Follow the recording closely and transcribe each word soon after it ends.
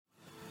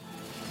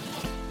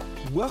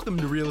Welcome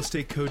to Real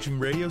Estate Coaching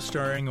Radio,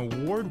 starring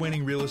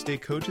award-winning real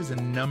estate coaches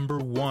and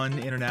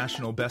 #1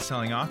 international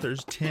best-selling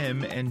authors,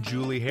 Tim and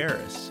Julie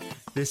Harris.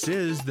 This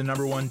is the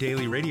 #1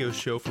 daily radio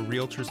show for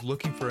realtors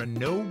looking for a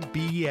no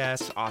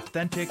BS,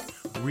 authentic,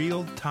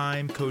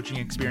 real-time coaching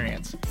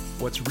experience.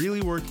 What's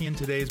really working in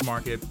today's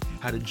market,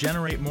 how to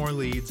generate more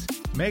leads,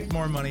 make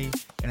more money,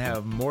 and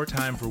have more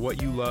time for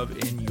what you love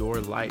in your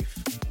life.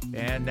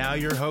 And now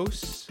your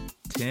hosts,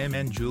 Tim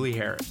and Julie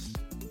Harris.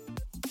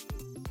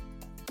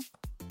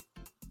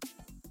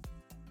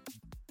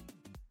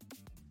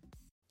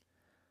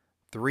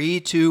 3,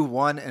 2,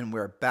 1, and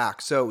we're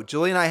back. So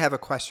Julie and I have a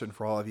question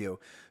for all of you.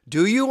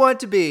 Do you want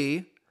to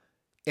be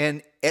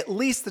in at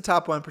least the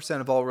top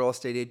 1% of all real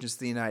estate agents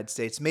in the United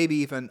States, maybe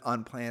even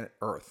on planet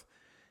Earth?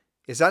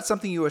 Is that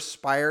something you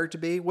aspire to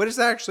be? What does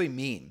that actually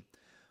mean?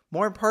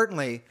 More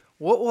importantly,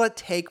 what will it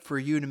take for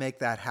you to make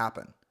that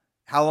happen?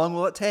 How long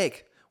will it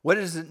take? What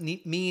does it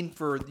mean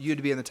for you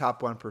to be in the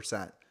top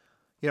 1%?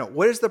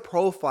 What is the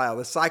profile,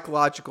 the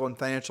psychological and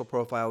financial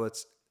profile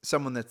that's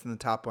someone that's in the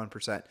top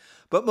 1%.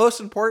 But most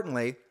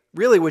importantly,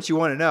 really what you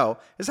want to know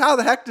is how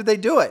the heck did they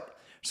do it?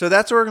 So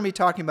that's what we're going to be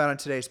talking about on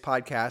today's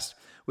podcast.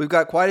 We've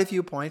got quite a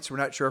few points. We're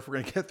not sure if we're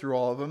going to get through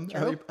all of them.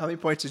 How many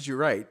points did you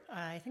write?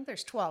 I think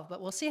there's 12, but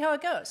we'll see how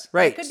it goes.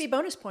 Right. It could be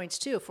bonus points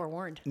too,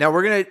 forewarned. Now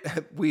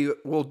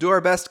we'll do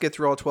our best to get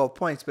through all 12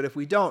 points, but if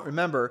we don't,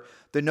 remember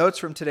the notes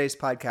from today's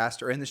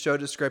podcast are in the show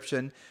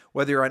description,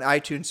 whether you're on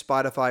iTunes,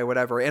 Spotify,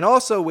 whatever. And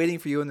also waiting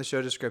for you in the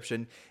show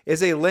description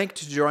is a link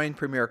to join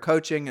Premier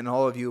Coaching. And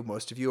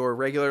most of you are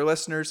regular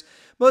listeners.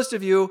 Most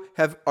of you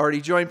have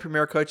already joined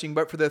Premier Coaching,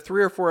 but for the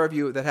 3 or 4 of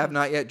you that have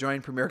not yet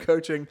joined Premier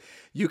Coaching,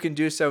 you can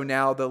do so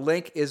now. The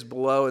link is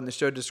below in the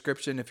show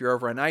description. If you're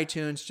over on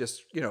iTunes,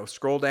 just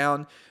scroll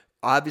down.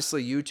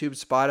 Obviously, YouTube,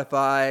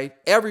 Spotify,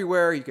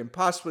 everywhere you can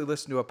possibly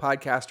listen to a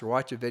podcast or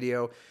watch a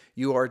video,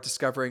 you are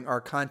discovering our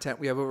content.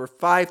 We have over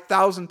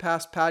 5,000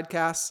 past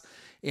podcasts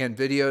and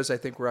videos. I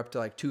think we're up to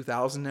like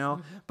 2,000 now.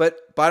 Mm-hmm.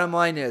 But bottom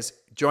line is,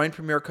 join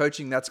Premier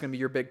Coaching. That's going to be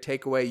your big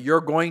takeaway.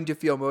 You're going to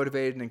feel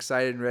motivated and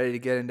excited and ready to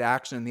get into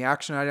action. And the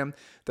action item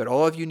that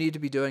all of you need to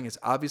be doing is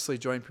obviously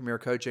join Premier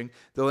Coaching.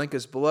 The link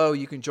is below.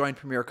 You can join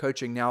Premier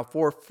Coaching now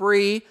for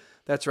free.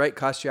 That's right,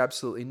 costs you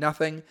absolutely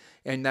nothing.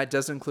 And that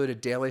does include a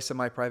daily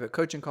semi-private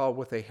coaching call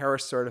with a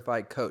Harris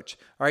certified coach.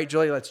 All right,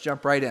 Julie, let's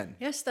jump right in.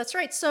 Yes, that's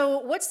right. So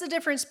what's the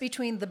difference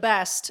between the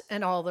best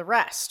and all the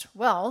rest?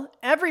 Well,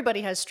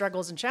 everybody has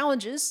struggles and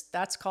challenges.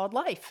 That's called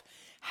life.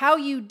 How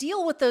you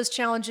deal with those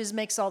challenges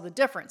makes all the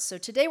difference. So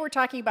today we're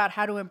talking about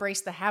how to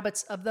embrace the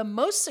habits of the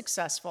most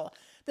successful,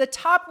 the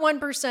top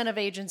 1% of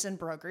agents and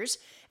brokers,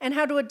 and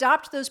how to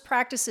adopt those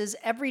practices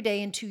every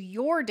day into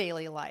your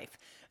daily life.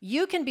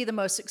 You can be the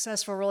most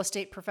successful real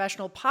estate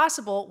professional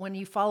possible when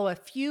you follow a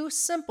few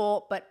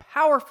simple but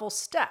powerful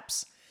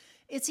steps.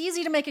 It's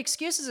easy to make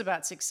excuses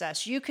about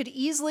success. You could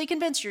easily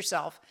convince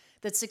yourself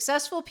that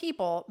successful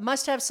people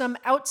must have some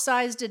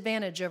outsized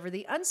advantage over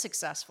the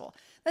unsuccessful.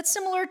 That's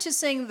similar to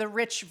saying the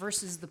rich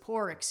versus the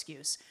poor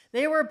excuse.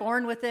 They were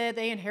born with it,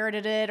 they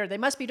inherited it, or they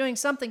must be doing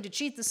something to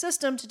cheat the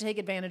system to take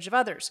advantage of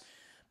others.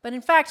 But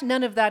in fact,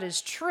 none of that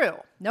is true.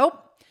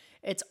 Nope.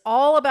 It's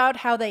all about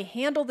how they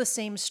handle the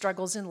same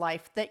struggles in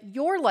life that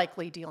you're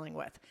likely dealing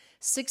with.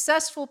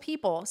 Successful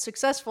people,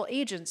 successful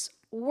agents,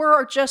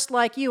 were just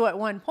like you at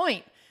one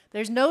point.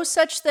 There's no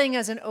such thing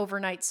as an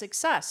overnight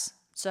success.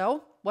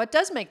 So, what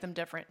does make them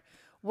different?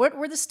 What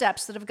were the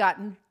steps that have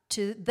gotten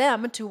to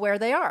them to where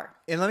they are?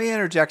 And let me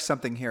interject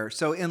something here.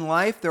 So in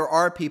life, there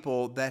are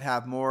people that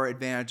have more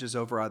advantages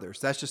over others.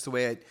 That's just the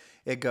way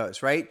it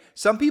goes, right?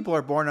 Some people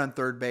are born on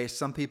third base.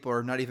 Some people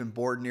are not even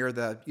born near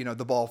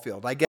the ball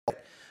field. I get it.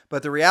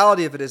 But the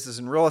reality of it is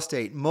in real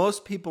estate,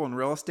 most people in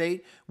real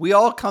estate, we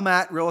all come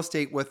at real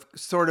estate with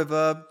sort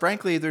of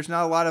frankly, there's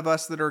not a lot of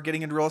us that are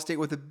getting into real estate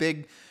with a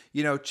big,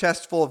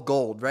 chest full of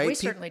gold, right? We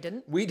certainly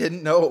didn't. We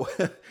didn't, no,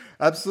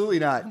 absolutely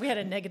not. We had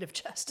a negative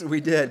chest. We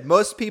did.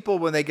 Most people,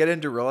 when they get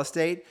into real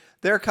estate,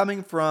 they're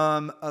coming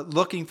from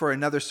looking for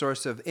another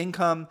source of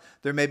income.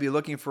 They're maybe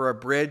looking for a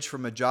bridge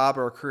from a job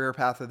or a career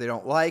path that they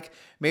don't like.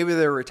 Maybe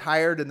they're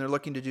retired and they're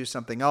looking to do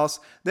something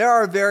else. There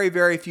are very,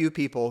 very few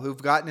people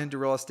who've gotten into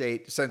real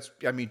estate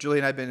Julie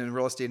and I have been in the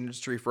real estate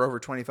industry for over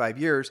 25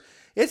 years.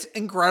 It's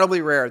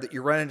incredibly rare that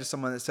you run into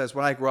someone that says,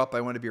 when I grow up,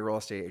 I want to be a real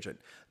estate agent.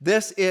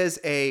 This is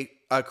a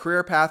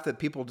career path that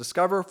people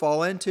discover,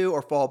 fall into,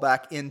 or fall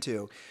back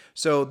into.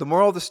 So the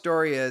moral of the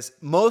story is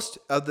most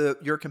of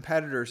your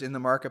competitors in the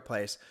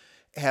marketplace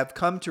have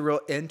come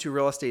into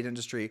real estate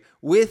industry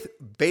with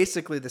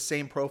basically the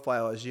same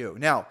profile as you.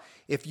 Now,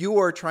 if you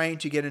are trying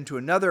to get into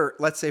another,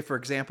 let's say, for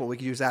example, we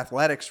could use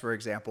athletics, for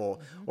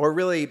example, or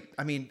really,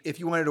 if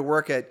you wanted to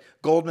work at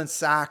Goldman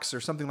Sachs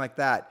or something like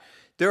that,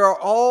 there are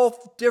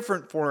all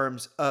different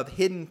forms of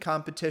hidden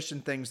competition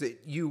things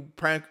that you,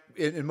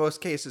 in most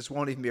cases,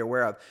 won't even be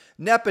aware of.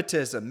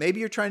 Nepotism.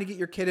 Maybe you're trying to get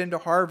your kid into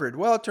Harvard.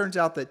 Well, it turns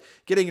out that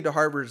getting into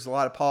Harvard is a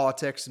lot of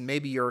politics, and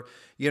maybe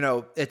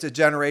it's a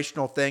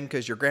generational thing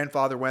because your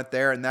grandfather went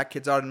there and that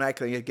kid's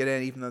automatically going to get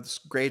in even though the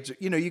grades,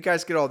 you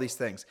guys get all these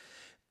things.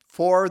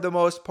 For the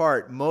most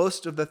part,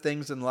 most of the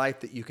things in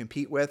life that you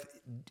compete with,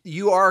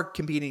 you are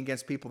competing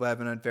against people that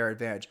have an unfair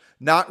advantage.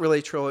 Not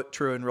really true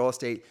in real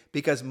estate,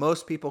 because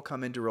most people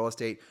come into real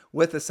estate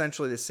with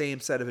essentially the same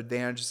set of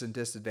advantages and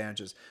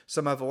disadvantages.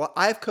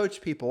 I've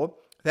coached people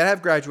that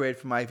have graduated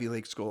from Ivy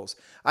League schools.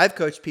 I've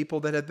coached people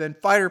that have been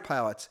fighter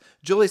pilots.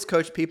 Julie's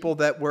coached people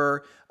that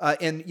were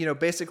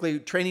basically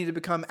training to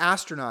become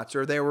astronauts,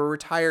 or they were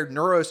retired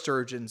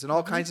neurosurgeons and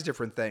all kinds of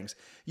different things.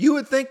 You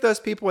would think those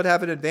people would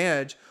have an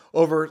advantage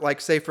over,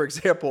 like, say, for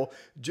example,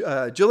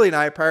 Julie and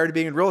I, prior to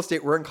being in real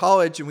estate, were in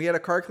college and we had a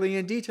car cleaning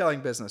and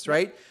detailing business,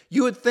 right?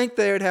 You would think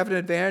they would have an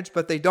advantage,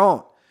 but they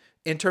don't.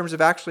 In terms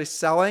of actually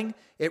selling,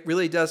 it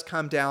really does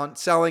come down,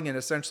 selling and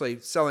essentially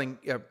selling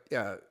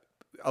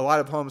a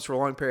lot of homes for a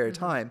long period of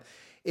time.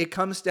 It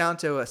comes down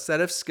to a set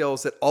of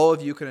skills that all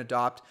of you can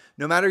adopt,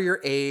 no matter your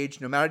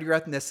age, no matter your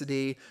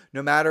ethnicity,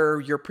 no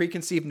matter your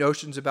preconceived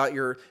notions about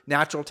your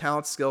natural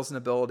talents, skills, and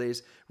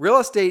abilities. Real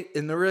estate,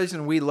 and the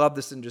reason we love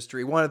this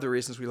industry, one of the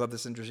reasons we love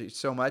this industry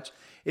so much,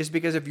 is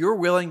because if you're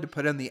willing to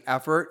put in the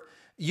effort,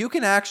 you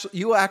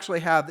will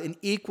actually have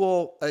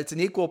it's an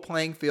equal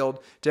playing field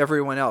to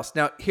everyone else.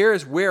 Now,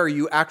 here's where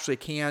you actually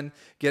can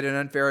get an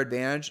unfair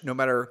advantage, no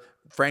matter,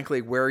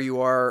 frankly, where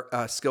you are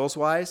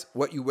skills-wise.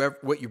 What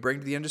you bring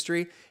to the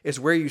industry is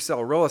where you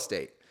sell real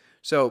estate.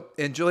 So,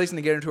 and Julie's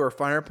going to get into her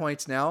finer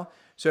points now.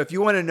 So if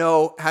you want to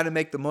know how to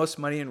make the most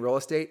money in real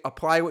estate,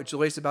 apply what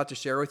Julie's about to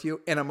share with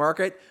you in a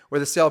market where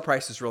the sale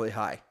price is really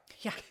high.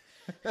 Yeah,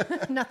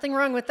 nothing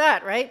wrong with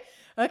that, right?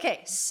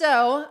 Okay,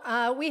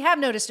 so we have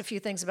noticed a few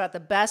things about the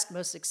best,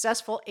 most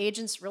successful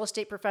agents, real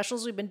estate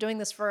professionals. We've been doing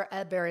this for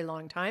a very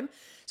long time.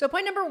 So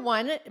point number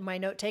one, my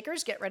note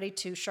takers, get ready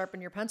to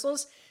sharpen your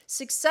pencils.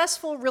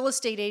 Successful real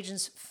estate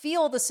agents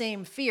feel the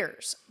same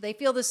fears. They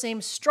feel the same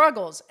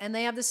struggles, and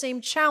they have the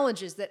same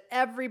challenges that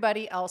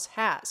everybody else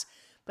has.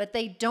 But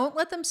they don't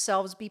let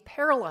themselves be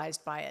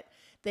paralyzed by it.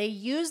 They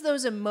use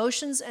those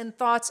emotions and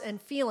thoughts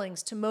and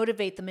feelings to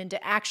motivate them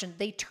into action.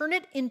 They turn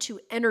it into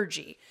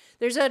energy.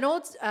 There's an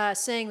old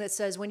saying that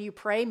says, when you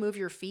pray, move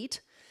your feet.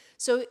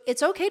 So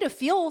it's okay to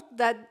feel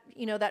that,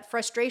 that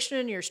frustration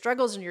and your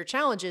struggles and your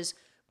challenges,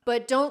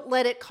 but don't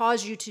let it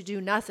cause you to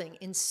do nothing.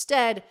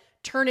 Instead,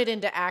 turn it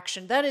into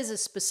action. That is a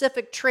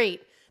specific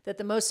trait that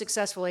the most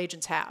successful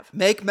agents have.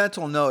 Make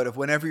mental note of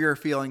whenever you're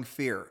feeling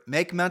fear.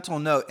 Make mental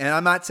note. And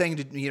I'm not saying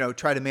to,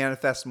 try to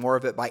manifest more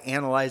of it by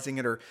analyzing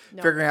it or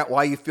figuring out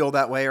why you feel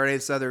that way or any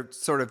of this other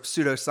sort of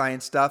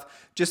pseudoscience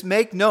stuff. Just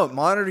make note,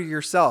 monitor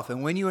yourself.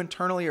 And when you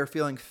internally are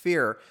feeling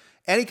fear,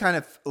 any kind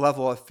of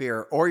level of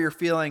fear, or you're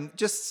feeling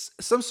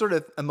just some sort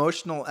of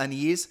emotional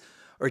unease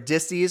or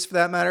dis-ease for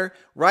that matter,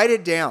 write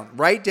it down.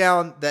 Write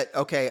down that,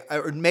 okay,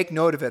 or make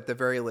note of it at the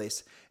very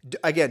least.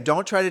 Again,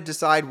 don't try to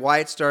decide why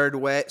it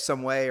started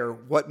some way or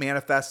what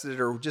manifested it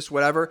or just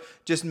whatever.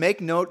 Just make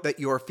note that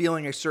you are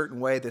feeling a certain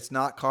way that's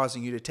not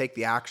causing you to take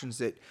the actions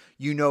that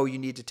you know you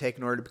need to take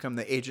in order to become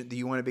the agent that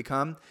you want to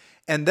become.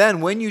 And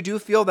then when you do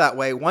feel that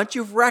way, once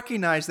you've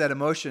recognized that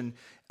emotion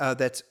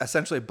that's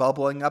essentially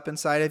bubbling up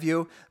inside of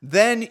you,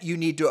 then you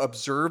need to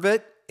observe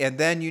it. And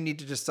then you need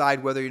to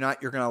decide whether or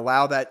not you're going to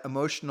allow that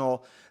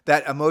emotional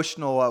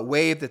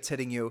wave that's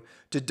hitting you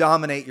to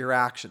dominate your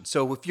action.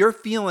 So if you're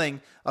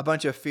feeling a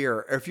bunch of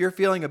fear, or if you're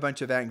feeling a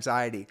bunch of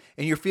anxiety,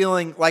 and you're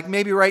feeling like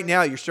maybe right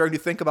now you're starting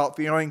to think about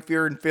feeling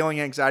fear and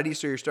feeling anxiety,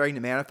 so you're starting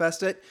to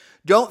manifest it,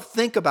 don't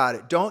think about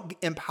it. Don't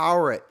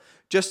empower it.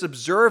 Just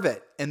observe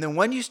it. And then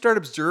when you start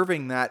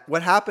observing that,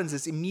 what happens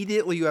is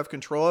immediately you have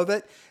control of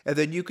it, and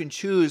then you can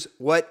choose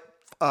what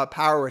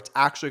power it's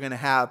actually going to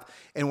have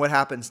and what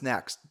happens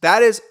next.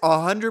 That is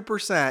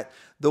 100%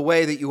 the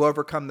way that you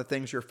overcome the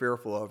things you're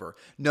fearful over.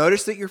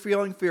 Notice that you're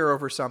feeling fear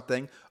over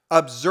something,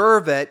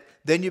 observe it,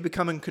 then you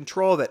become in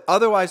control of it.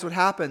 Otherwise, what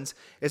happens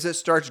is it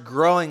starts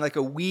growing like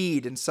a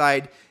weed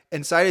inside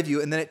of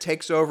you, and then it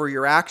takes over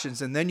your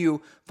actions, and then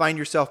you find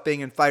yourself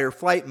being in fight or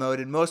flight mode,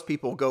 and most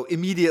people go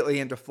immediately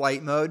into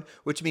flight mode,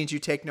 which means you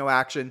take no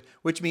action,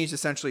 which means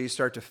essentially you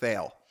start to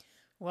fail.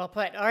 Well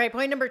put. All right,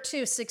 point number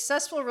two,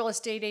 successful real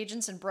estate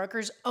agents and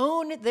brokers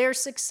own their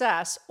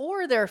success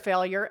or their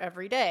failure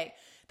every day.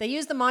 They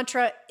use the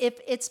mantra,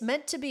 if it's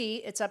meant to be,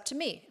 it's up to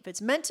me. If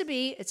it's meant to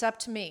be, it's up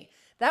to me.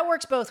 That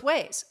works both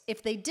ways.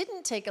 If they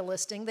didn't take a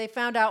listing, they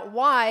found out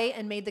why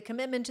and made the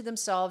commitment to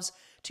themselves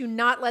to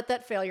not let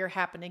that failure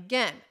happen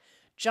again.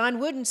 John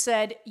Wooden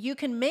said, you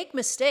can make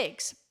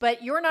mistakes,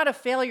 but you're not a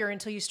failure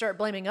until you start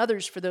blaming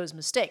others for those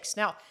mistakes.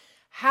 Now,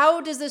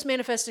 how does this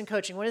manifest in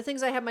coaching? One of the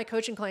things I have my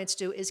coaching clients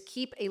do is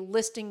keep a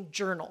listing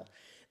journal.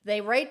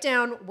 They write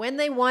down when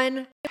they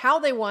won, how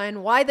they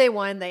won, why they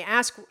won. They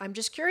ask, I'm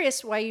just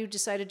curious why you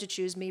decided to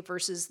choose me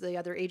versus the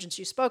other agents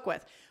you spoke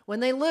with.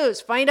 When they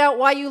lose, find out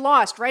why you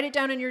lost. Write it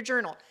down in your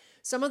journal.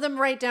 Some of them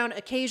write down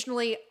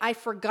occasionally, I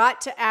forgot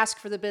to ask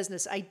for the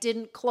business. I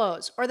didn't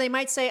close. Or they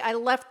might say, I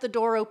left the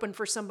door open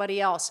for somebody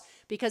else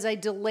because I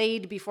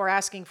delayed before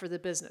asking for the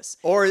business.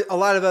 Or a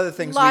lot of other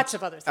things. Lots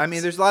of other things. I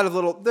mean,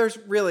 there's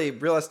really,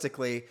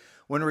 realistically,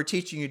 when we're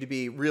teaching you to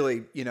be really,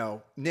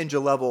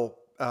 ninja level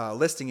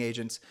listing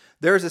agents,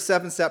 there's a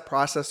 7-step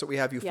process that we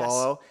have you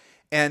follow.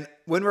 And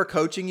when we're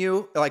coaching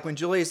you, like when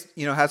Julie's,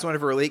 has one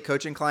of her elite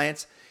coaching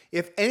clients,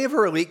 if any of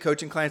her elite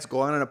coaching clients go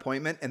on an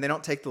appointment and they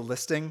don't take the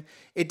listing,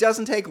 it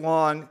doesn't take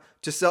long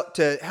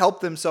to help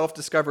them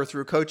self-discover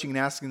through coaching and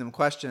asking them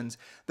questions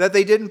that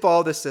they didn't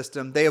follow the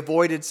system. They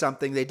avoided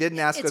something. They didn't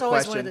ask a question. It's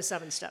always one of the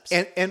 7 steps.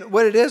 And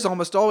what it is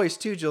almost always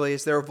too, Julie,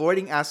 is they're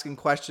avoiding asking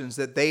questions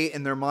that they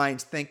in their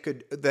minds think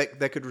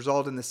that could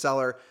result in the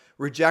seller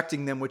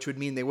rejecting them, which would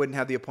mean they wouldn't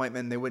have the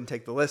appointment and they wouldn't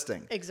take the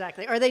listing.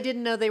 Exactly. Or they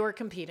didn't know they were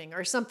competing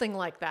or something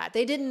like that.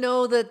 They didn't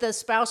know that the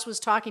spouse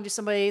was talking to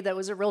somebody that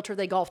was a realtor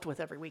they golfed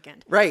with every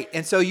weekend. Right.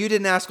 And so you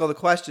didn't ask all the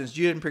questions.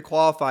 You didn't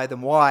pre-qualify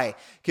them. Why?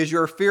 Because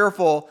you're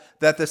fearful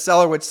that the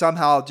seller would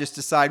somehow just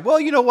decide, well,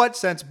 you know what,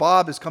 since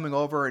Bob is coming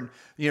over and,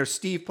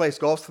 Steve plays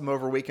golf with him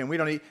over a weekend, we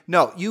don't need.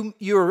 No,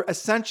 you're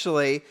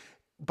essentially,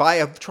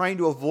 by trying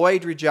to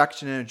avoid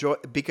rejection and enjoy,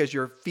 because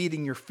you're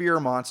feeding your fear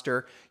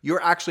monster,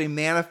 you're actually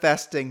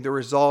manifesting the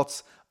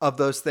results of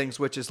those things,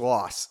 which is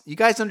loss. You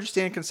guys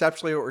understand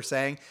conceptually what we're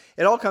saying?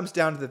 It all comes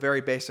down to the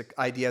very basic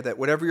idea that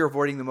whatever you're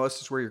avoiding the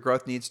most is where your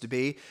growth needs to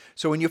be.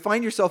 So when you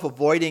find yourself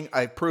avoiding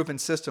a proven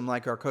system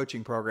like our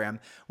coaching program,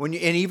 and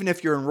even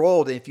if you're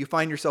enrolled, and if you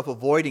find yourself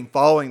avoiding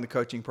following the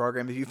coaching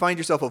program, if you find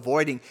yourself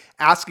avoiding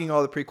asking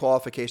all the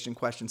pre-qualification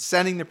questions,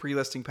 sending the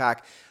pre-listing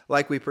pack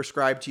like we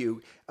prescribed to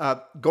you,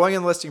 going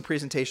in the listing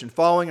presentation,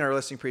 following our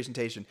listing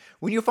presentation.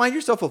 When you find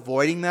yourself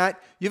avoiding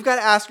that, you've got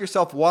to ask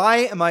yourself, why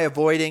am I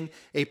avoiding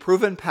a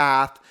proven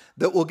path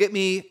that will get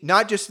me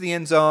not just to the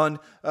end zone,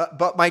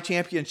 but my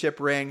championship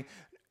ring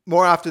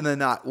more often than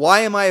not? Why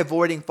am I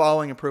avoiding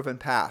following a proven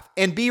path?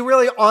 And be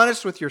really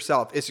honest with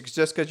yourself. Is it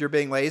just because you're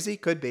being lazy?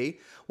 Could be.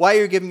 Why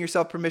are you giving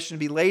yourself permission to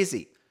be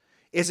lazy?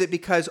 Is it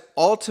because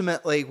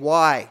ultimately,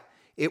 why?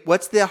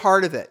 What's the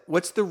heart of it?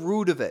 What's the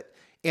root of it?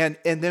 And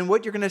then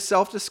what you're going to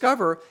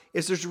self-discover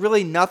is there's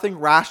really nothing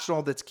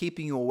rational that's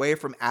keeping you away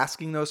from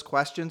asking those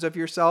questions of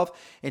yourself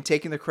and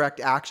taking the correct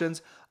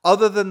actions,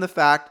 other than the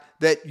fact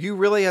that you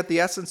really, at the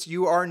essence,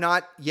 you are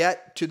not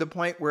yet to the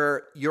point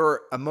where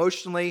you're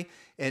emotionally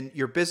and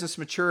your business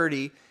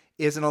maturity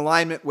is in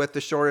alignment with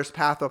the shortest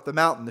path up the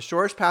mountain. The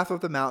shortest path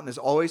up the mountain is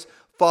always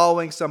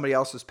following somebody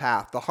else's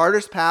path. The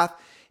hardest path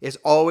is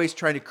always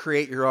trying to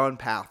create your own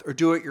path or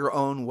do it your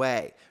own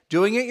way.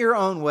 Doing it your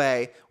own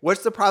way,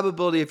 what's the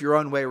probability of your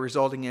own way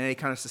resulting in any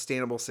kind of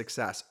sustainable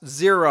success?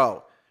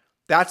 0.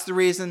 That's the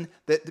reason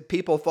that the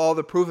people follow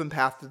the proven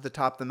path to the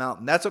top of the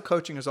mountain. That's what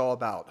coaching is all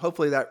about.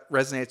 Hopefully that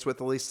resonates with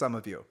at least some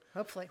of you.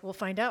 Hopefully. We'll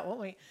find out, won't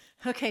we?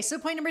 Okay, so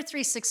point number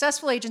 3,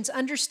 successful agents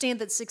understand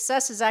that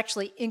success is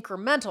actually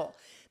incremental.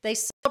 They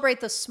celebrate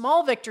the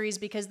small victories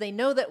because they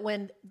know that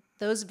when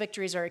those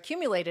victories are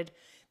accumulated,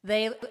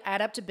 they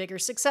add up to bigger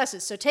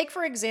successes. So take,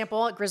 for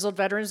example, Grizzled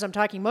Veterans, I'm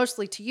talking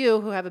mostly to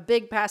you who have a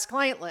big past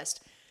client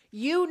list.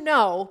 You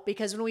know,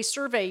 because when we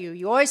survey you,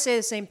 you always say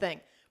the same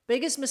thing.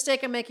 Biggest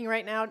mistake I'm making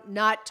right now,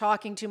 not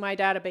talking to my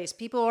database.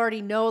 People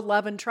already know,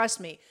 love, and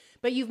trust me.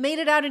 But you've made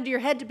it out into your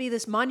head to be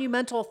this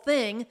monumental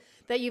thing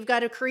that you've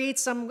got to create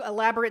some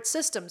elaborate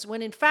systems,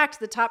 when in fact,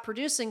 the top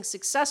producing,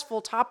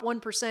 successful top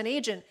 1%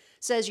 agent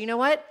says, you know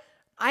what?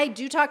 I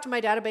do talk to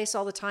my database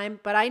all the time,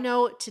 but I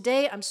know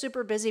today I'm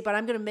super busy, but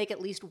I'm going to make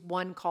at least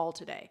 1 call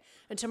today.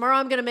 And tomorrow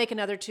I'm going to make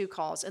another 2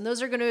 calls, and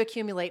those are going to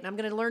accumulate. And I'm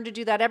going to learn to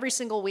do that every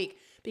single week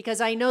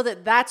because I know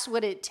that that's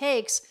what it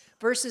takes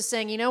versus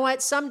saying, you know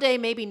what, someday,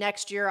 maybe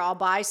next year, I'll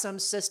buy some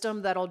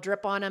system that'll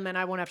drip on them and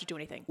I won't have to do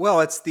anything.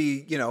 Well, it's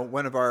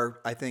one of our,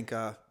 I think,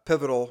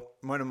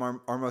 one of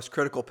our most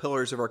critical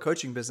pillars of our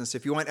coaching business.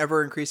 If you want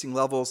ever increasing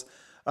levels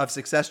of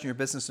success in your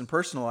business and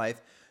personal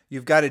life,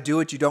 you've got to do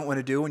what you don't want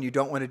to do when you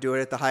don't want to do it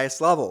at the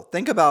highest level.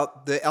 Think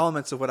about the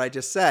elements of what I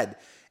just said.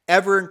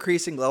 Ever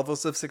increasing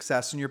levels of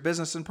success in your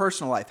business and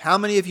personal life. How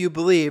many of you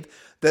believe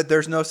that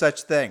there's no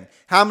such thing?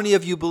 How many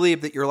of you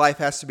believe that your life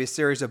has to be a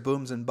series of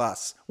booms and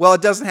busts? Well,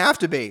 it doesn't have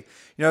to be.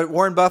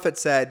 Warren Buffett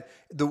said,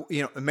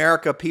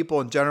 America,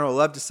 people in general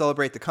love to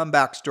celebrate the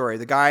comeback story,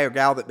 the guy or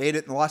gal that made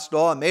it and lost it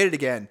all and made it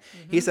again.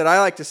 Mm-hmm. He said, I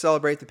like to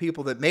celebrate the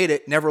people that made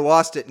it, never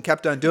lost it, and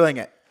kept on doing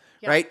it.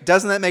 Yep. Right?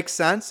 Doesn't that make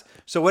sense?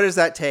 So what does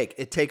that take?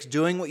 It takes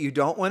doing what you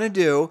don't want to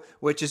do,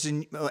 which is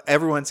in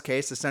everyone's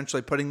case,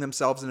 essentially putting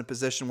themselves in a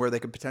position where they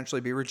could potentially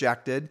be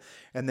rejected,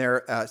 and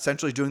they're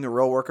essentially doing the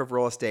real work of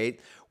real estate.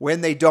 When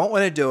they don't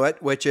want to do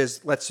it, which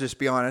is, let's just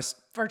be honest,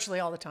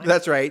 virtually all the time.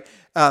 That's right.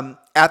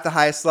 At the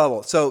highest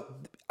level. So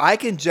I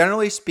can,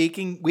 generally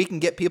speaking, we can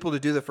get people to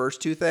do the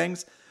first 2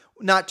 things,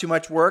 not too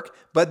much work,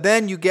 but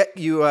then you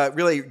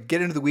really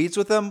get into the weeds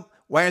with them.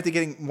 Why aren't they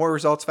getting more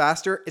results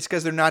faster? It's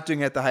because they're not doing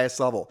it at the highest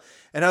level.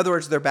 In other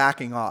words, they're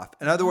backing off.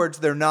 In other words,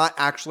 they're not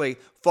actually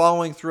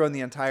following through on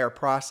the entire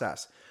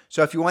process.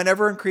 So if you want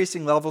ever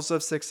increasing levels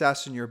of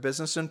success in your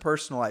business and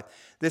personal life,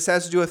 this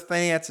has to do with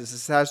finances,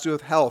 this has to do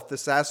with health,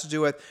 this has to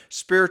do with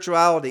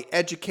spirituality,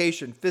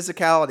 education,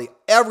 physicality,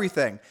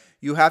 everything.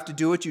 You have to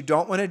do what you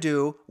don't want to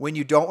do when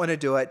you don't want to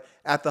do it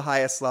at the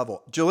highest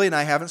level. Julie and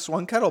I haven't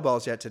swung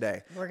kettlebells yet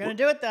today. We're going to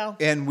do it though.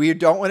 And we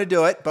don't want to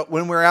do it, but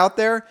when we're out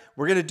there,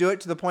 we're going to do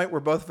it to the point where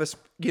both of us,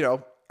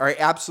 are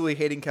absolutely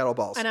hating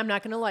kettlebells. And I'm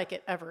not going to like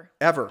it ever.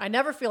 Ever. I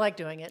never feel like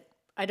doing it.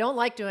 I don't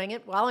like doing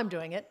it while I'm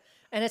doing it.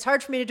 And it's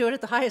hard for me to do it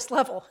at the highest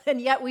level. And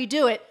yet we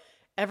do it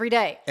every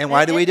day. And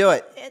why do we do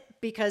it?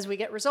 Because we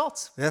get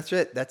results. That's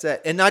it. That's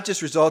it. And not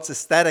just results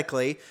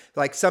aesthetically.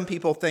 Like some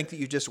people think that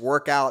you just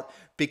work out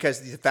because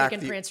the fact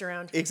that you prance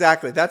around.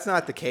 Exactly. That's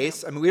not the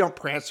case. I mean, we don't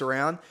prance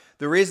around.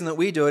 The reason that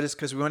we do it is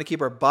because we want to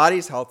keep our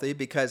bodies healthy,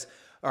 because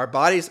our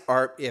bodies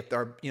are, if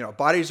our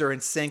bodies are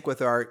in sync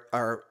with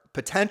our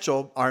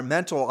potential, our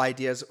mental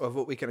ideas of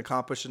what we can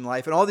accomplish in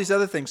life, and all these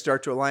other things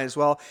start to align as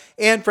well.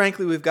 And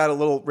frankly, we've got a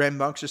little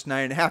rambunctious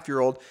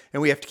 9.5-year-old,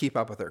 and we have to keep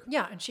up with her.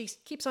 Yeah, and she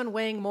keeps on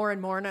weighing more and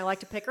more, and I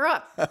like to pick her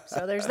up.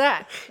 So there's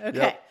that. Okay.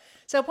 Yep.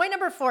 So point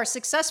number 4,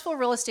 successful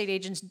real estate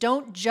agents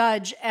don't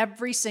judge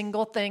every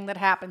single thing that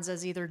happens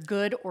as either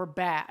good or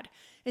bad.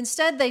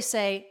 Instead, they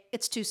say,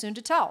 it's too soon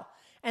to tell.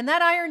 And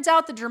that irons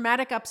out the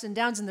dramatic ups and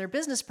downs in their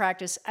business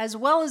practice as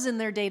well as in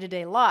their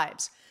day-to-day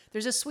lives.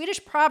 There's a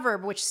Swedish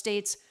proverb which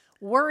states,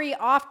 worry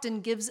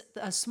often turns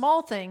a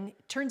small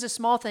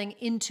thing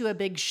into a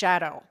big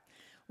shadow.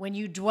 When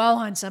you dwell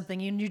on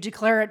something and you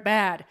declare it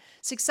bad.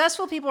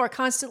 Successful people are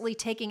constantly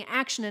taking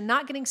action and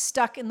not getting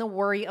stuck in the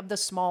worry of the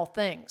small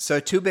things. So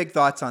 2 big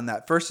thoughts on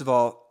that. First of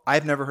all,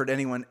 I've never heard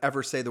anyone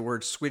ever say the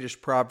word Swedish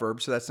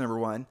proverb, so that's number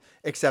 1,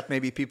 except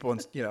maybe people,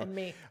 And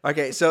me.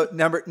 Okay, so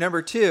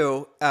number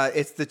 2,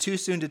 it's the too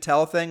soon to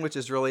tell thing, which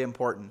is really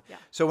important. Yeah.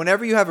 So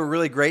whenever you have a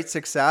really great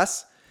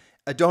success,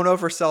 don't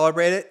over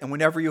celebrate it. And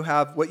whenever you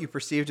have what you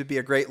perceive to be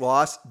a great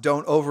loss,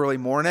 don't overly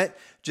mourn it.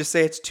 Just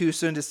say it's too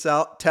soon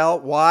to tell.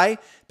 Why?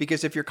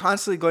 Because if you're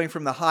constantly going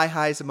from the high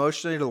highs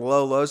emotionally to the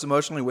low lows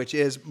emotionally, which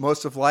is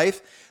most of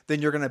life, then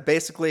you're going to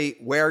basically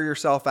wear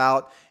yourself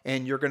out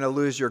and you're going to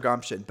lose your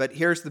gumption. But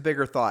here's the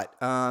bigger thought.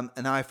 And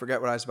now I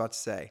forget what I was about to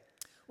say.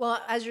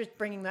 Well, as you're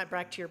bringing that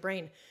back to your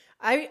brain,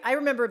 I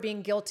remember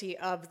being guilty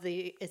of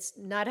it's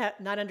not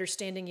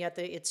understanding yet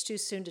that it's too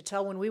soon to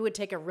tell. When we would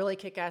take a really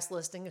kick-ass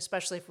listing,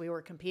 especially if we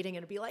were competing,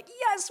 and it'd be like,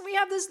 yes, we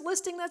have this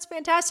listing that's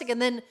fantastic.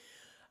 And then,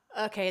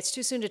 okay, it's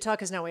too soon to tell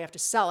because now we have to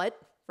sell it,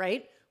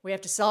 right? We have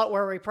to sell it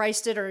where we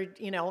priced it, or,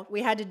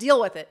 we had to deal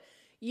with it.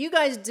 You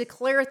guys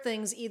declare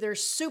things either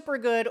super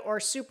good or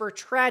super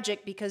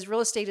tragic because real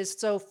estate is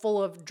so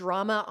full of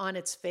drama on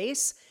its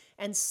face.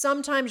 And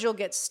sometimes you'll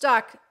get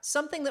stuck.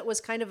 Something that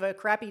was kind of a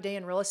crappy day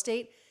in real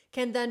estate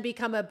can then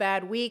become a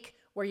bad week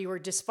where you were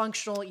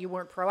dysfunctional, you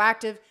weren't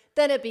proactive.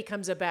 Then it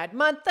becomes a bad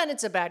month, then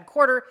it's a bad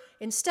quarter.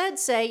 Instead,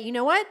 say, you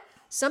know what?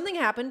 Something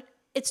happened.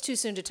 It's too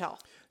soon to tell.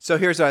 So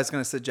here's what I was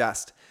going to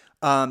suggest.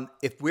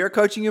 If we're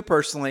coaching you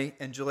personally,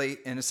 and Julie,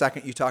 in a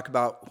second, you talk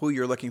about who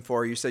you're looking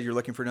for. You said you're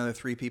looking for another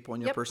 3 people in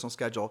your personal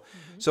schedule.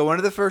 Mm-hmm. So one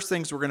of the first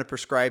things we're going to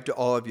prescribe to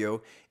all of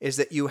you is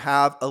that you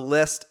have a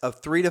list of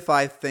 3 to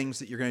 5 things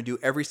that you're going to do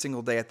every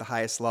single day at the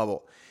highest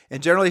level.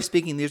 And generally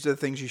speaking, these are the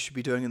things you should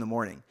be doing in the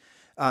morning.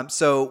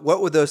 So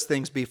what would those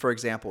things be, for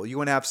example? You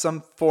want to have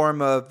some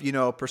form of,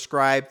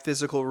 prescribed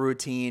physical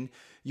routine.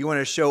 You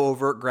want to show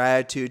overt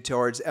gratitude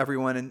towards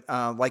everyone, and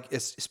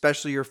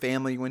especially your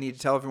family. You need to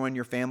tell everyone in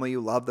your family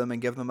you love them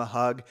and give them a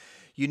hug.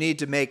 You need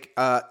to make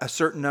a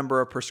certain number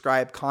of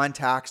prescribed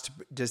contacts to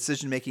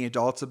decision-making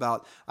adults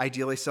about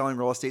ideally selling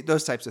real estate,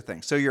 those types of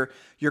things. So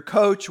your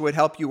coach would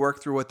help you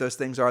work through what those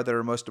things are that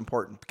are most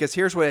important. Because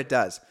here's what it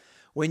does.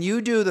 When you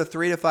do the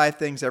 3 to 5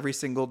 things every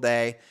single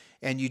day,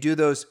 and you do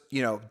those,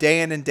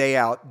 day in and day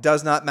out,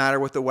 does not matter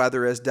what the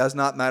weather is, does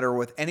not matter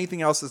with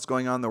anything else that's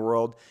going on in the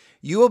world,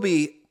 you will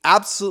be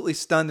absolutely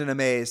stunned and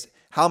amazed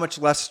how much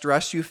less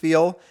stress you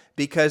feel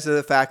because of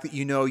the fact that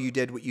you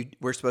did what you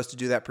were supposed to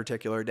do that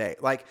particular day.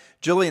 Like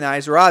Julie and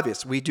I's are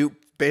obvious. We do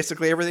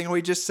basically everything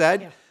we just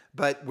said. Yeah.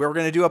 But we're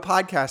going to do a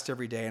podcast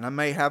every day, and I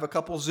might have a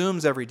couple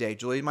Zooms every day.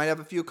 Julie might have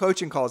a few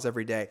coaching calls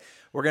every day.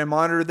 We're going to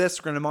monitor this.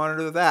 We're going to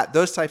monitor that.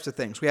 Those types of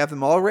things. We have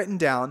them all written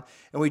down,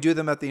 and we do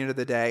them at the end of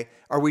the day,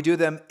 or we do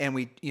them and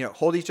we,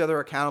 hold each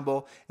other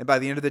accountable. And by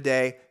the end of the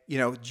day,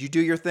 you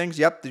do your things.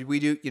 Yep. Did we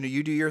do?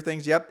 You do your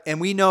things. Yep. And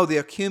we know the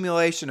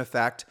accumulation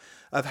effect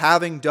of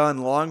having done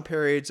long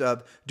periods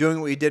of doing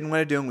what we didn't want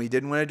to do and we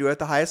didn't want to do at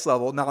the highest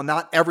level. Now,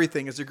 not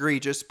everything is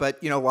egregious,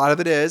 but a lot of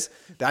it is.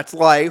 That's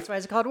life. That's why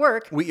it's called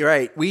work.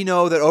 We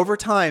know that over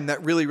time,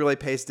 that really, really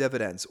pays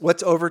dividends.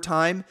 What's over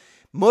time?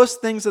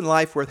 Most things in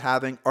life worth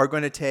having are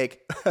going to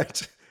take...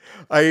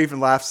 I even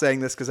laugh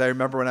saying this because I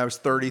remember when I was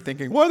 30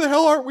 thinking, why the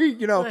hell aren't we,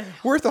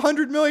 worth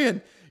 100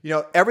 million?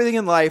 Everything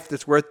in life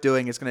that's worth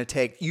doing is going to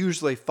take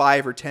usually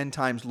 5 or 10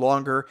 times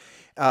longer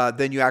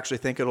than you actually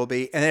think it'll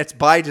be. And it's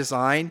by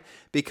design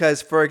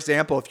because, for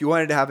example, if you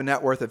wanted to have a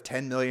net worth of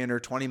 $10 million or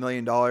 $20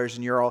 million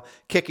and you're all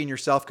kicking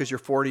yourself because you're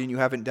 40 and you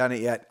haven't done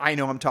it yet. I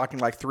know I'm talking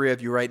like 3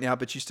 of you right now,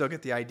 but you still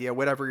get the idea,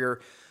 whatever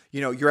your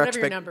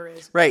number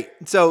is. Right.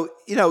 So,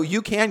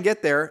 you can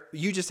get there.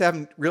 You just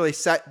haven't really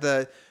set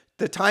the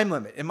time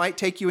limit. It might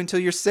take you until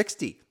you're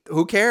 60.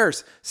 Who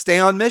cares? Stay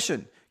on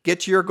mission.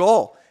 Get to your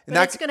goal. And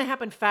that's going to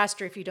happen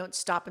faster if you don't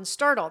stop and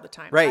start all the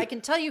time. Right. I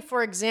can tell you,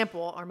 for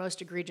example, our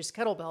most egregious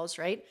kettlebells,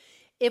 right?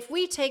 If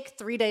we take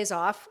 3 days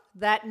off,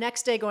 that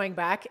next day going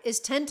back is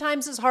 10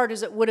 times as hard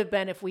as it would have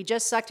been if we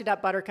just sucked it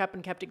up buttercup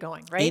and kept it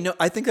going, right? You know,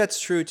 I think that's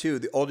true too.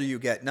 The older you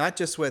get, not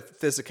just with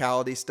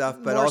physicality stuff,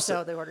 but More also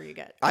so the older you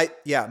get.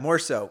 more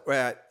so.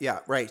 Yeah,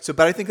 right. So,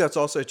 but I think that's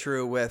also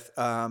true with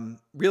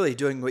really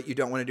doing what you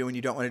don't want to do when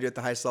you don't want to do at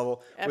the highest level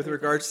with Everything.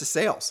 regards to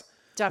sales.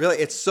 Definitely.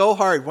 Really, it's so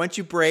hard once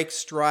you break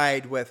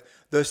stride with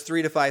those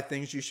 3 to 5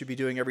 things you should be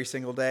doing every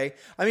single day.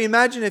 I mean,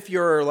 imagine if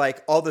you're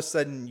like all of a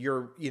sudden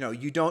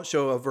you don't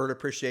show overt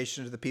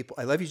appreciation to the people.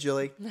 I love you,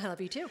 Julie. I love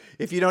you too.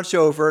 If you don't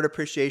show overt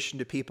appreciation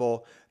to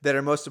people that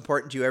are most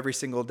important to you every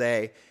single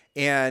day,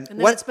 and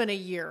then it's been a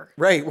year.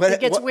 Right. It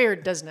gets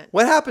weird, doesn't it?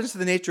 What happens to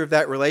the nature of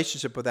that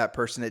relationship with that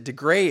person? It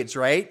degrades,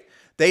 right?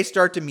 They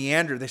start to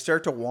meander. They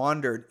start to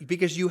wander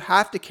because you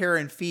have to care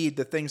and feed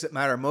the things that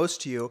matter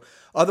most to you.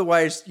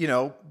 Otherwise,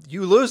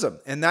 you lose them.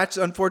 And that's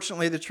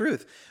unfortunately the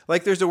truth.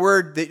 Like there's a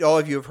word that all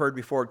of you have heard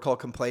before called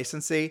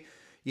complacency.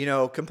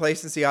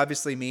 Complacency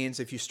obviously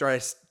means if you try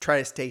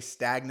to stay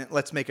stagnant,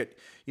 let's make it,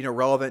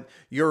 relevant.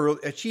 You've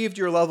achieved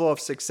your level of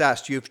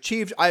success. You've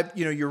achieved,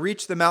 you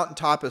reached the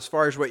mountaintop as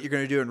far as what you're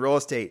going to do in real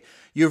estate.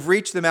 You've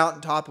reached the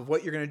mountaintop of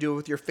what you're going to do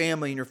with your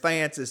family and your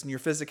finances and your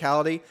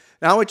physicality.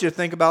 Now I want you to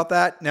think about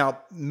that. Now,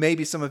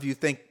 maybe some of you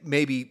think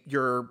maybe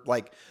you're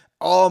like,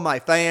 all my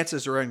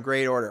finances are in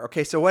great order.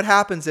 Okay. So what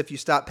happens if you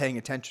stop paying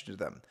attention to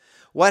them?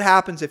 What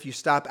happens if you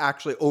stop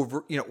actually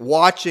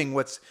watching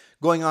what's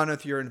going on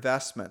with your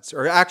investments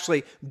or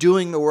actually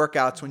doing the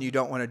workouts when you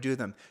don't want to do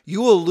them?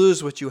 You will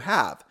lose what you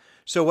have.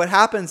 So what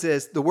happens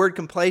is the word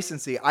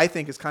complacency, I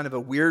think, is kind of a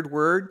weird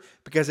word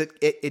because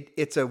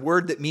it's a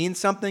word that means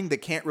something that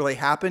can't really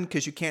happen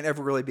because you can't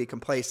ever really be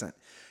complacent.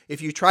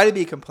 If you try to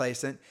be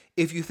complacent,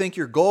 if you think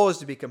your goal is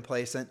to be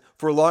complacent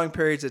for long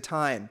periods of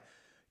time,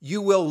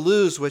 you will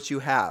lose what you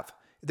have.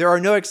 There are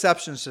no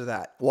exceptions to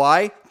that.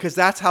 Why? Because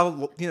that's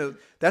how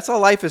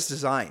life is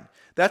designed.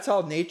 That's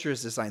how nature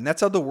is designed.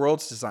 That's how the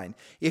world's designed.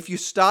 If you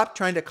stop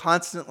trying to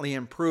constantly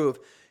improve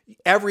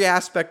every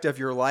aspect of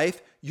your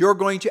life, you're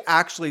going to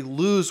actually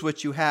lose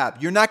what you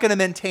have. You're not going to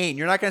maintain.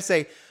 You're not going to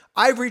say,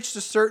 I've reached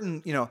a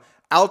certain,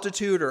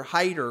 altitude or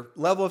height or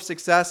level of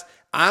success.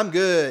 I'm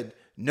good.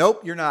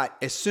 Nope, you're not.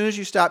 As soon as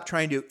you stop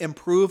trying to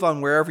improve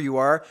on wherever you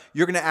are,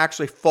 you're going to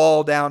actually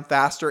fall down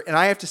faster. And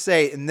I have to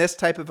say, in this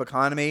type of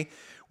economy,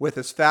 with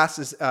as fast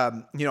as,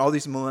 all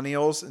these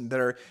millennials that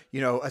are,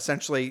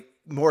 essentially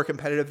more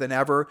competitive than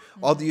ever,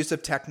 all the use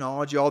of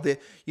technology, all the,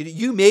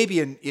 you maybe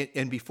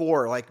in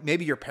before, like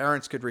maybe your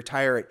parents could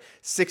retire at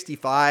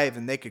 65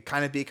 and they could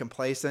kind of be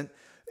complacent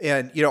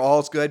and,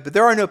 all's good, but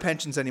there are no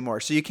pensions anymore.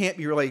 So you can't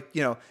be really,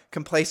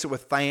 complacent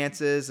with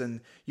finances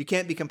and you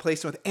can't be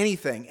complacent with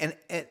anything. And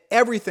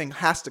everything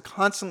has to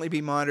constantly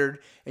be monitored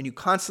and you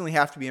constantly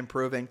have to be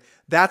improving.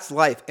 That's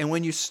life. And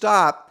when you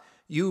stop,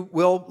 you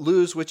will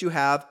lose what you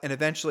have, and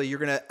eventually you're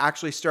going to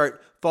actually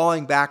start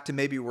falling back to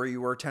maybe where you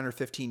were 10 or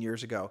 15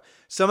 years ago.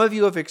 Some of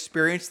you have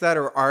experienced that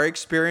or are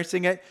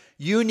experiencing it.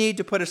 You need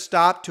to put a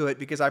stop to it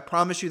because I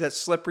promise you that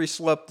slippery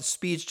slope, the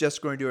speed's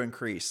just going to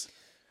increase.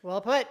 Well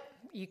put.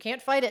 You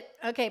can't fight it.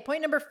 Okay,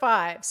 point number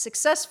 5.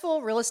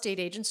 Successful real estate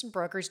agents and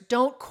brokers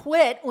don't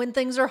quit when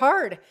things are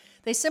hard.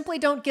 They simply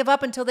don't give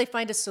up until they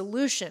find a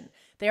solution.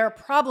 They are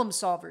problem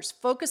solvers,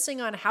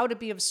 focusing on how to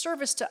be of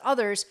service to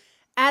others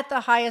at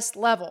the highest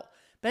level.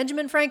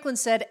 Benjamin Franklin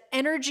said,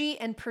 energy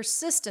and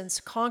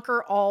persistence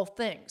conquer all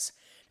things.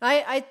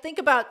 I think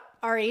about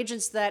our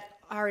agents that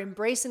are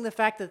embracing the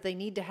fact that they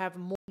need to have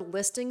more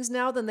listings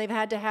now than they've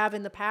had to have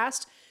in the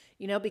past,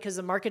 because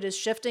the market is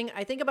shifting.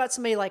 I think about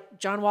somebody like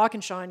John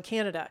Walkinshaw in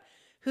Canada,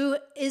 who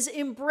is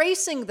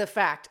embracing the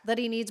fact that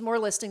he needs more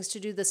listings to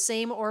do the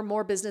same or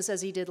more business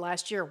as he did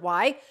last year.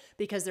 Why?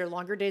 Because they're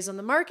longer days on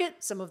the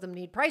market. Some of them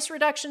need price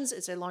reductions.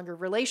 It's a longer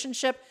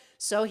relationship.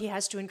 So he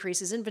has to increase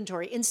his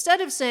inventory.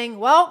 Instead of saying,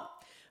 well,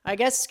 I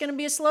guess it's going to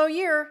be a slow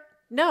year.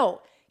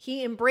 No,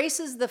 he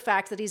embraces the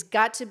fact that he's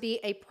got to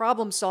be a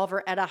problem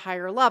solver at a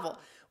higher level.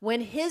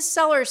 When his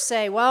sellers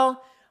say,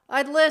 well,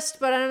 I'd list,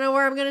 but I don't know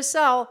where I'm going to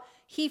sell,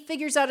 he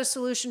figures out a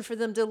solution for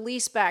them to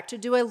lease back, to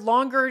do a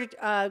longer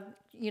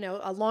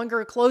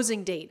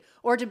closing date,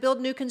 or to build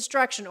new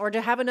construction, or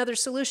to have another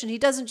solution. He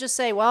doesn't just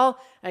say, well,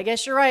 I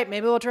guess you're right.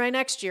 Maybe we'll try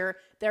next year.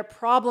 They're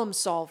problem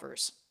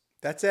solvers.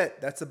 That's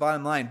it. That's the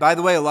bottom line. By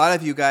the way, a lot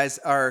of you guys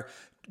are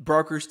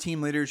brokers,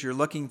 team leaders. You're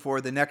looking for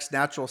the next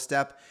natural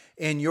step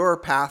in your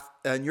path,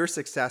 in your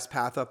success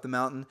path up the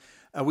mountain.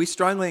 We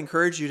strongly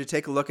encourage you to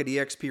take a look at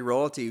eXp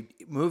Realty.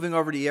 Moving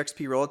over to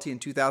eXp Realty in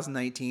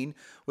 2019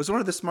 was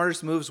one of the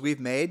smartest moves we've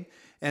made.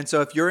 And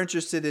so if you're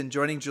interested in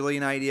joining Julie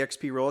and I at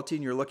eXp Realty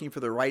and you're looking for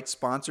the right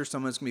sponsor,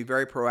 someone who's going to be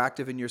very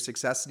proactive in your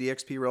success at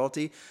eXp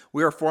Realty,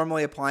 we are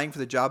formally applying for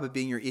the job of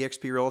being your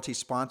eXp Realty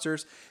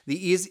sponsors.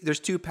 There's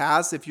 2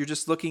 paths. If you're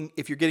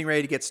getting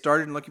ready to get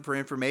started and looking for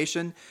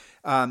information,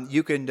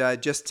 you can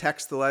just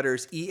text the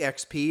letters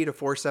EXP to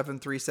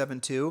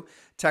 47372.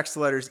 Text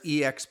the letters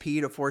EXP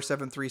to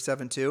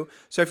 47372.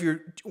 So if you're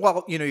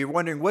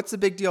wondering what's the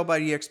big deal about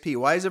EXP?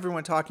 Why is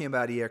everyone talking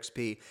about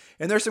EXP?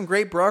 And there's some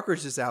great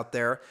brokerages out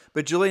there,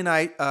 but Julie and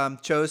I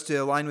chose to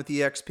align with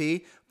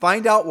EXP.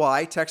 Find out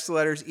why. Text the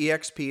letters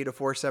EXP to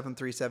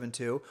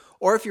 47372.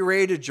 Or if you're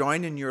ready to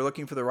join and you're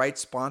looking for the right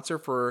sponsor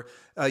for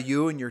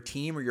you and your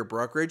team or your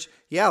brokerage,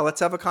 yeah,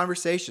 let's have a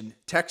conversation.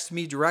 Text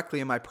me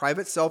directly on my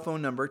private cell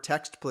phone number.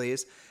 Text,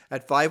 please,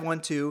 at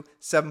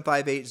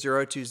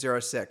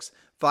 512-758-0206.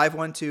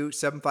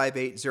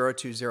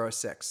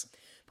 512-758-0206.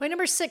 Point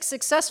number 6,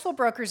 successful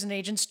brokers and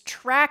agents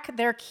track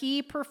their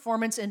key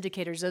performance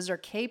indicators. Those are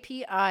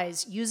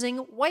KPIs,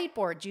 using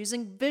whiteboards,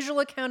 using visual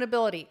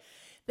accountability.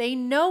 They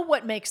know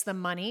what makes them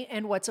money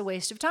and what's a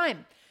waste of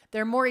time.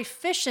 They're more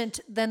efficient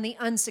than the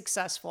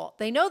unsuccessful.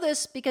 They know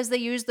this because they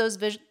use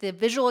the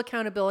visual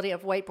accountability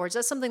of whiteboards.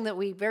 That's something that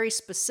we very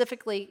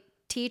specifically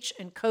teach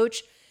and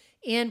coach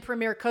in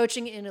Premier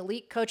Coaching, in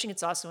Elite Coaching.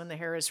 It's also in the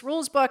Harris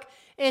Rules book.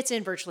 It's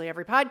in virtually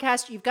every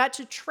podcast. You've got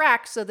to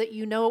track so that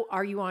you know,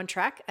 are you on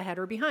track, ahead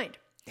or behind?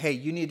 Hey,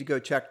 you need to go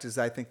check because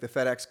I think the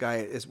FedEx guy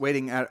is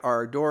waiting at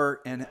our door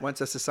and wants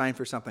us to sign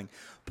for something.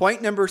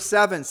 Point number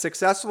 7,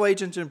 successful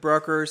agents and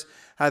brokers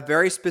have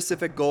very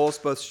specific goals,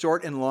 both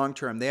short and long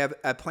term. They have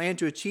a plan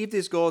to achieve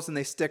these goals and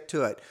they stick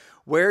to it.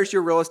 Where's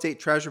your real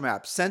estate treasure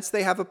map? Since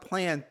they have a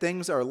plan,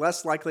 things are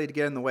less likely to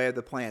get in the way of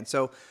the plan.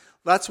 So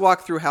let's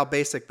walk through how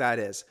basic that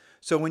is.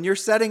 So when you're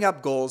setting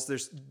up goals,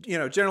 there's,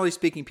 generally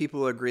speaking,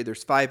 people will agree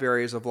there's 5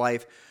 areas of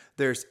life.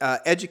 There's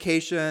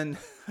education.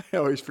 I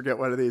always forget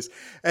one of these.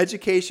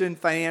 Education,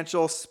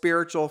 financial,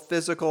 spiritual,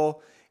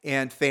 physical,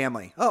 and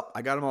family. Oh,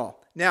 I got them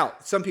all. Now,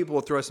 some people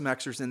will throw some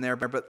extras in there,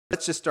 but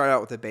let's just start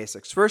out with the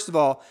basics. First of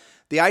all,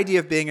 the idea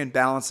of being in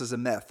balance is a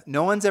myth.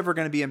 No one's ever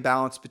going to be in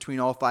balance between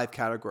all 5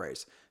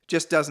 categories.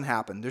 Just doesn't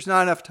happen. There's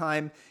not enough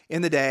time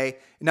in the day,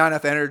 not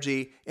enough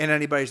energy in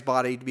anybody's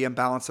body to be in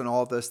balance on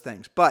all of those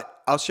things.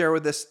 But I'll share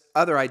with this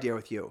other idea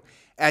with you.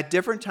 At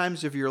different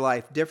times of your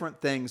life, different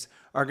things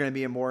are going to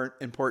be more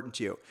important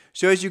to you.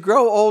 So as you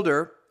grow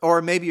older,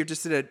 or maybe you're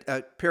just at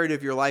a period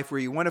of your life where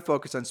you want to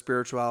focus on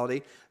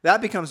spirituality, that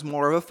becomes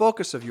more of a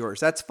focus of yours.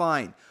 That's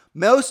fine.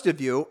 Most of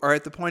you are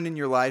at the point in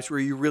your lives where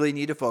you really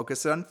need to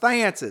focus on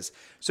finances.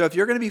 So if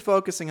you're going to be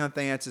focusing on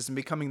finances and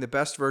becoming the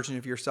best version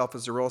of yourself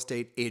as a real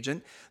estate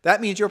agent,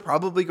 that means you're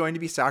probably going to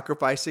be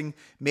sacrificing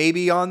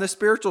maybe on the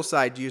spiritual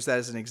side, to use that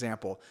as an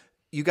example.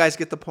 You guys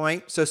get the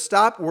point? So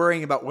stop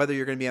worrying about whether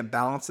you're going to be in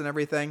balance and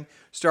everything.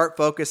 Start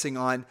focusing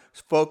on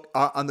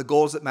the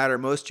goals that matter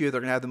most to you.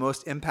 They're going to have the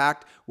most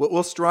impact. What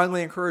we'll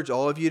strongly encourage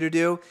all of you to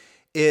do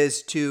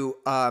is to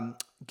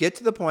get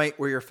to the point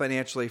where you're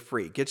financially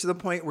free. Get to the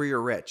point where you're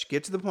rich.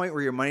 Get to the point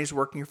where your money's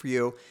working for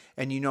you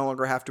and you no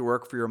longer have to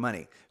work for your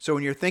money. So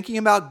when you're thinking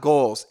about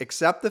goals,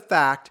 accept the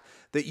fact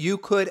that you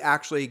could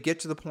actually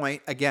get to the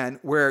point, again,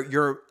 where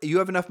you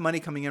have enough money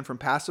coming in from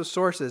passive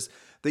sources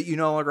that you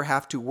no longer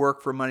have to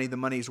work for money. The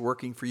money's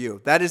working for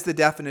you. That is the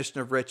definition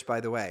of rich,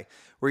 by the way,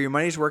 where your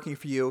money's working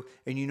for you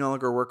and you no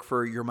longer work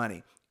for your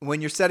money.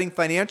 When you're setting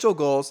financial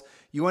goals,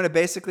 you want to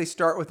basically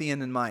start with the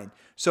end in mind.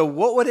 So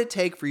what would it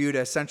take for you to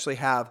essentially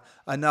have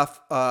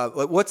enough,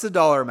 what's the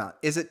dollar amount?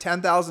 Is it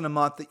 $10,000 a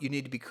month that you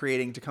need to be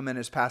creating to come in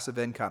as passive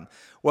income?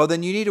 Well,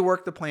 then you need to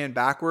work the plan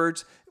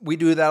backwards. We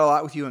do that a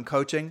lot with you in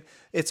coaching.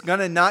 It's going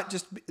to not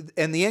just,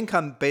 and the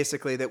income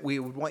basically that we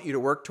would want you to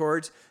work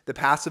towards, the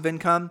passive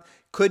income,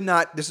 could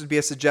not, this would be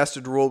a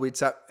suggested rule we'd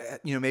set,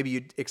 maybe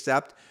you'd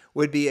accept,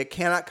 would be it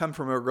cannot come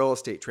from a real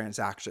estate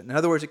transaction. In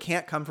other words, it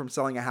can't come from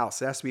selling a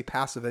house. It has to be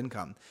passive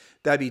income.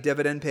 That'd be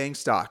dividend paying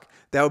stock.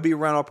 That would be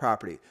rental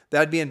property.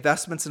 That'd be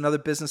investments in other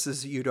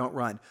businesses that you don't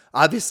run.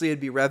 Obviously, it'd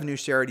be revenue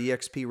share at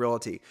EXP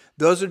Realty.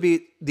 Those would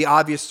be the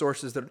obvious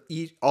sources that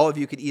all of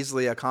you could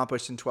easily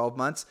accomplish in 12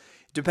 months,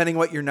 depending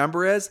what your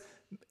number is.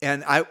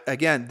 And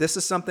again, this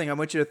is something I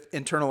want you to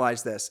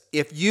internalize this.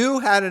 If you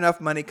had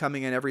enough money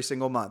coming in every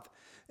single month,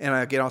 and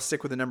again, I'll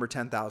stick with the number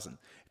 10,000.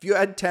 If you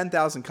had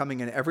 10,000 coming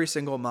in every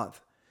single month,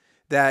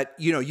 that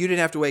you didn't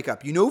have to wake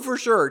up. You know for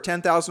sure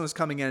 10,000 was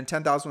coming in and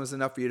 10,000 was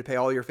enough for you to pay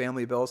all your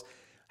family bills.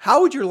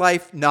 How would your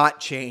life not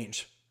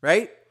change,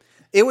 right?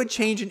 It would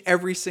change in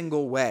every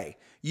single way.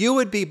 You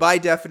would be, by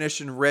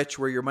definition, rich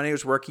where your money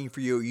was working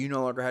for you. You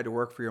no longer had to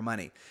work for your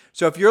money.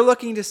 So if you're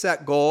looking to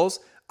set goals,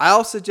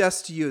 I'll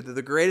suggest to you that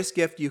the greatest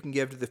gift you can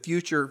give to the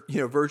future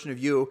version of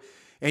you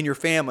and your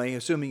family,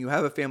 assuming you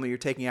have a family you're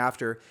taking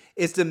after,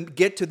 is to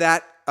get to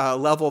that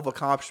level of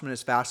accomplishment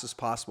as fast as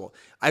possible.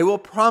 I will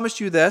promise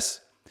you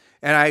this,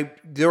 and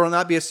there will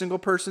not be a single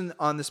person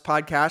on this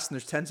podcast, and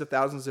there's tens of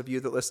thousands of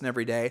you that listen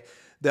every day,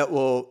 that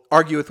will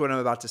argue with what I'm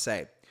about to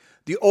say.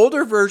 The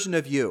older version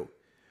of you,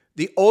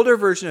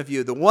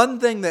 the one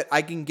thing that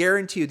I can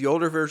guarantee you the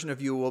older version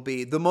of you will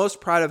be the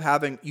most proud of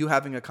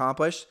having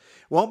accomplished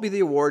won't be the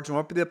awards,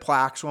 won't be the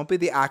plaques, won't be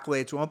the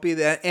accolades, won't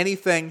be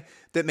anything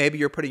that maybe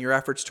you're putting your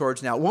efforts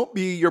towards now. It won't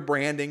be your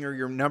branding or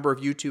your number of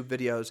YouTube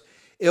videos.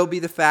 It'll be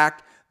the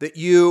fact that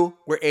you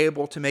were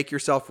able to make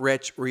yourself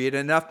rich, where you had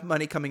enough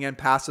money coming in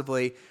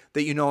passively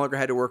that you no longer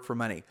had to work for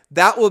money.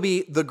 That will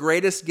be the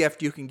greatest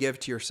gift you can give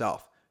to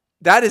yourself.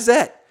 That is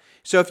it.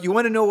 So if you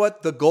want to know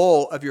what the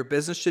goal of your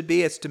business should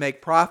be, it's to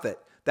make profit.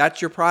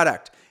 That's your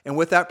product. And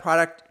with that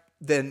product,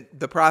 then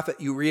the profit,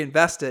 you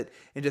reinvest it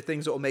into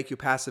things that will make you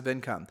passive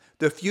income.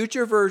 The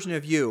future version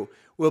of you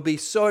will be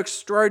so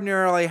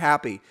extraordinarily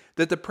happy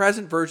that the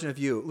present version of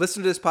you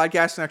listened to this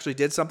podcast and actually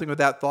did something with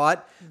that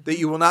thought that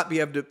you will not be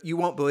able to, you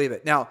won't believe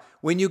it. Now,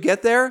 when you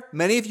get there,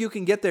 many of you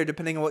can get there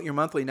depending on what your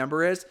monthly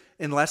number is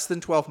in less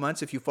than 12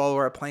 months if you follow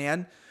our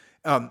plan.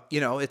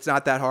 It's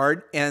not that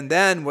hard. And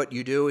then what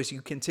you do is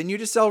you continue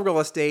to sell real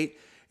estate.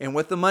 And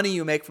with the money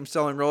you make from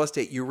selling real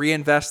estate, you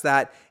reinvest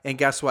that. And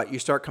guess what? You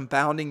start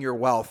compounding your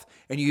wealth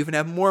and you even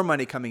have more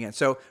money coming in.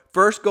 So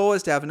first goal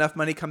is to have enough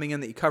money coming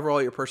in that you cover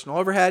all your personal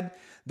overhead.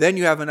 Then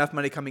you have enough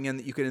money coming in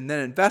that you can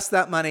then invest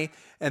that money.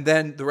 And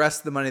then the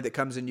rest of the money that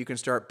comes in, you can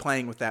start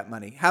playing with that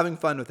money, having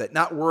fun with it,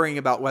 not worrying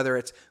about whether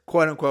it's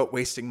quote unquote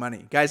wasting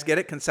money. Guys, get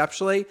it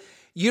conceptually?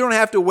 You don't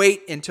have to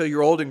wait until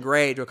you're old and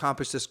gray to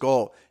accomplish this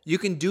goal. You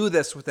can do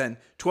this within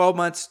 12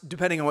 months,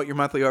 depending on what your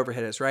monthly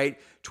overhead is, right?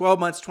 12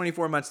 months,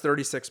 24 months,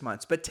 36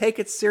 months. But take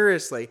it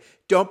seriously.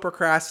 Don't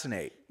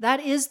procrastinate.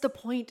 That is the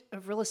point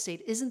of real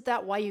estate. Isn't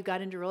that why you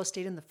got into real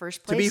estate in the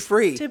first place? To be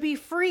free. To be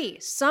free.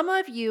 Some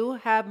of you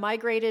have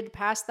migrated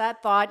past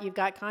that thought. You've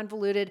got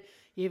convoluted.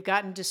 You've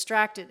gotten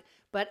distracted.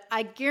 But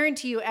I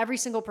guarantee you, every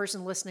single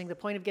person listening, the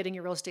point of getting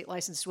your real estate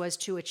license was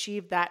to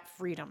achieve that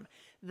freedom.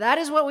 That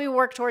is what we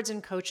work towards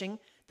in coaching.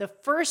 The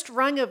first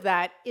rung of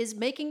that is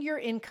making your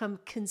income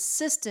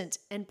consistent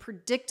and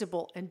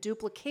predictable and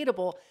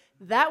duplicatable.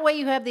 That way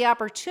you have the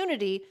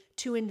opportunity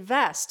to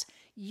invest.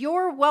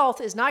 Your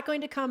wealth is not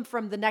going to come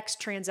from the next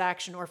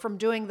transaction or from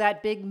doing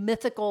that big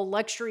mythical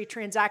luxury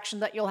transaction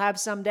that you'll have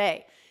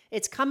someday.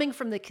 It's coming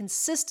from the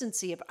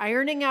consistency of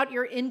ironing out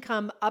your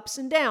income ups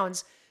and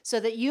downs so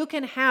that you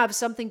can have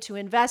something to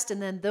invest, and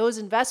then those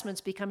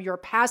investments become your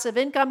passive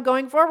income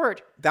going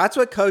forward. That's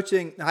what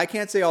coaching, I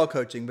can't say all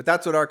coaching, but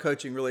that's what our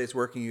coaching really is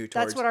working you towards.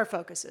 That's what our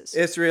focus is.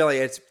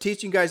 It's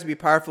teaching you guys to be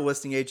powerful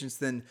listing agents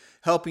than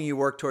helping you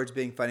work towards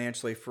being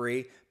financially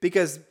free.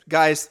 Because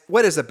guys,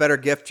 what is a better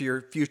gift to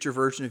your future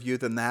version of you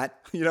than that?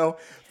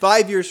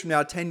 5 years from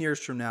now, 10 years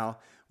from now,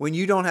 when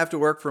you don't have to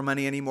work for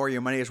money anymore, your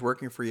money is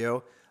working for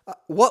you.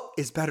 What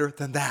is better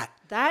than that?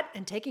 That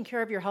and taking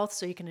care of your health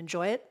so you can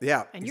enjoy it.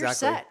 Yeah, and exactly. You're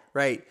set.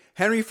 Right.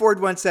 Henry Ford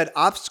once said,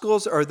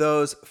 obstacles are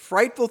those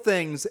frightful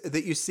things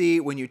that you see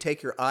when you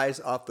take your eyes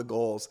off the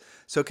goals.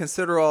 So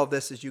consider all of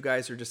this as you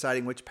guys are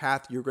deciding which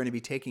path you're going to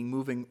be taking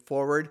moving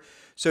forward.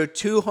 So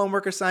 2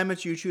 homework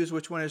assignments, you choose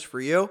which one is for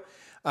you.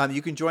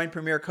 You can join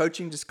Premier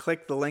Coaching. Just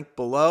click the link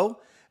below.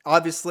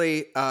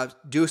 Obviously,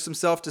 do some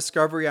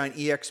self-discovery on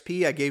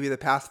EXP. I gave you the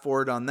path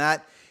forward on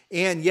that.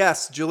 And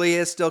yes, Julie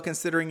is still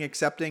considering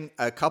accepting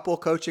a couple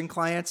coaching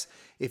clients.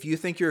 If you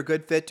think you're a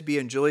good fit to be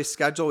in Julie's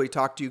schedule, we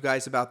talked to you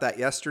guys about that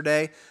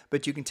yesterday,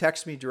 but you can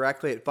text me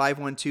directly at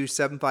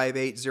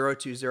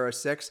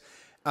 512-758-0206.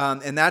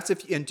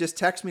 And just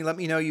text me, let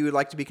me know you would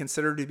like to be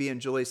considered to be in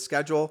Julie's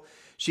schedule.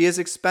 She is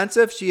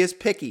expensive. She is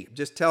picky,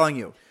 just telling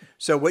you.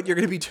 So what you're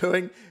going to be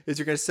doing is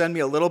you're going to send me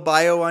a little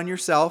bio on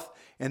yourself.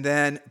 And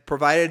then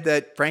provided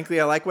that, frankly,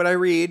 I like what I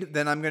read,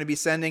 then I'm going to be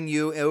sending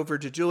you over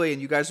to Julie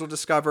and you guys will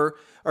discover,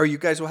 or you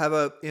guys will have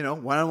a,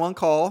 one-on-one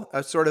call,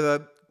 a sort of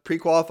a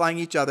pre-qualifying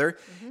each other.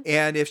 Mm-hmm.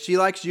 And if she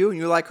likes you and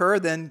you like her,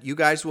 then you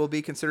guys will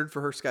be considered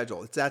for her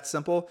schedule. It's that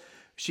simple.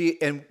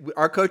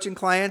 Our coaching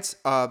clients,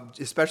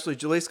 especially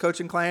Julie's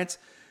coaching clients,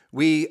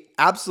 we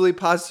absolutely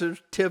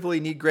positively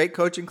need great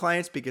coaching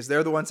clients because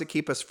they're the ones that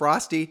keep us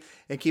frosty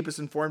and keep us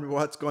informed of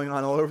what's going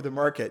on all over the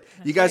market.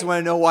 That's you guys right. Want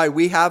to know why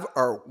we have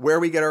where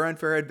we get our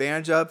unfair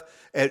advantage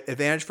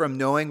from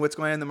knowing what's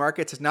going on in the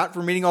markets. It's not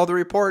from reading all the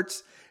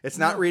reports. It's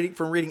not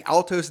from reading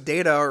Altos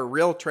data or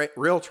real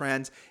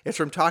trends. It's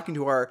from talking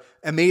to our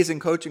amazing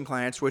coaching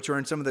clients, which are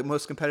in some of the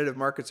most competitive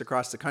markets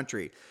across the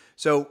country.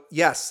 So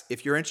yes,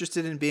 if you're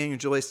interested in being in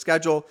Julie's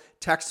schedule,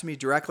 text me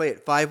directly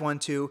at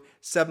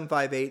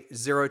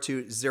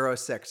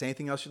 512-758-0206.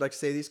 Anything else you'd like to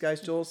say to these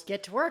guys, Jules?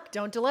 Get to work.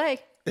 Don't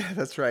delay.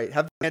 That's right.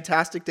 Have a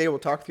fantastic day. We'll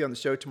talk with you on the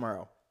show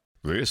tomorrow.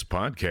 This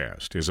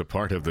podcast is a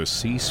part of the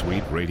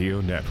C-Suite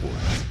Radio Network.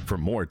 For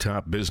more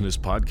top business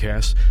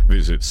podcasts,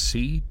 visit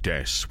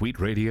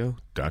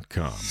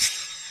c-suiteradio.com.